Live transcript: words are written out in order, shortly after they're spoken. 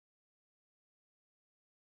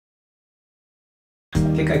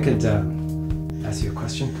I think I could ask you a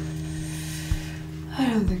question. I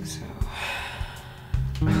don't think so.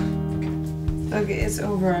 Okay, it's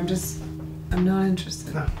over. I'm not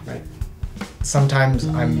interested. No, right. Sometimes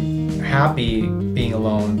I'm happy being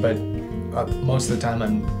alone, but most of the time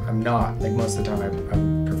I'm not. Like most of the time I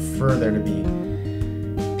prefer there to be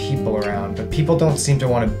people around, but people don't seem to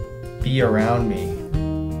want to be around me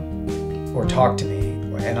or talk to me,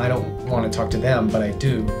 and I don't want to talk to them, but I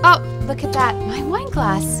do. Oh, look at that. My wine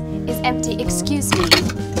glass is empty. Excuse me.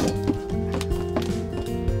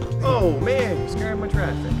 Oh man, you're scaring my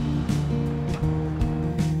traffic.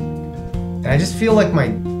 And I just feel like my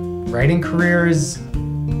writing career is, I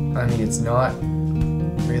mean, it's not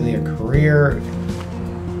really a career.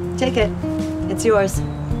 Take it. It's yours.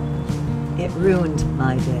 It ruined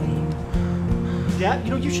my day. Dad,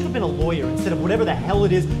 you know, you should have been a lawyer instead of whatever the hell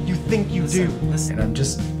it is you think you do. And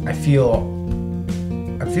I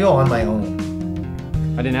feel on my own.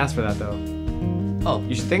 I didn't ask for that though. Oh.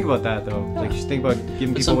 You should think about that though. Like you should think about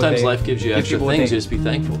giving But people sometimes life gives you extra things, they... just be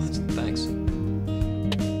thankful. Thanks.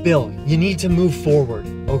 Bill, you need to move forward,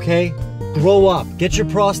 okay? Grow up. Get your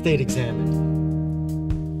prostate examined.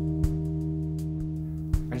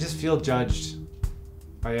 I just feel judged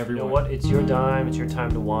by everyone. You know what? It's your dime. It's your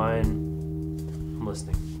time to whine. I'm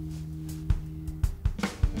listening.